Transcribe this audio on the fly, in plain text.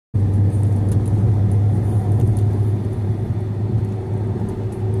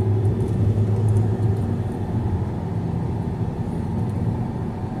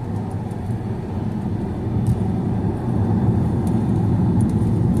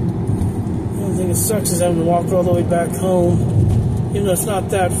thing that sucks is having to walk all the way back home. Even though it's not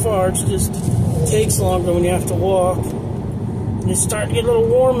that far, it just takes longer when you have to walk. And it's starting to get a little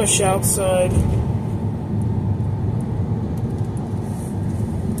warmish outside.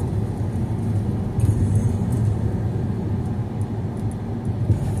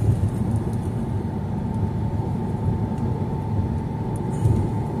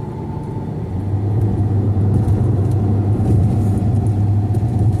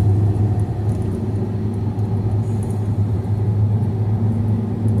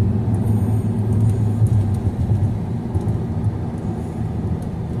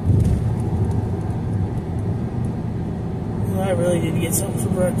 I really need to get something for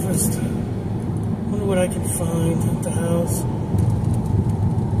breakfast. Wonder what I can find at the house.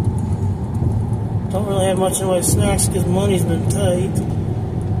 Don't really have much in the way of snacks because money's been tight.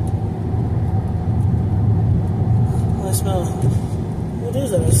 I smell. What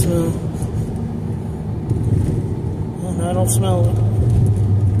is that I smell? Oh, no, I don't smell it.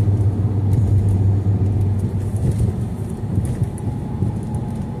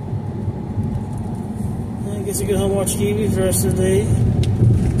 I guess I go home and watch TV for the rest of the day.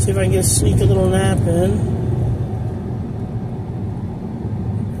 See if I can sneak a little nap in.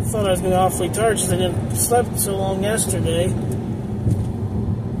 I thought I was going to be awfully tired because I didn't sleep so long yesterday.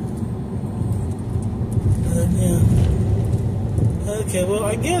 Yeah. Okay, well,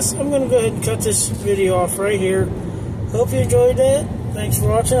 I guess I'm going to go ahead and cut this video off right here. Hope you enjoyed it. Thanks for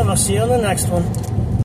watching, and I'll see you on the next one.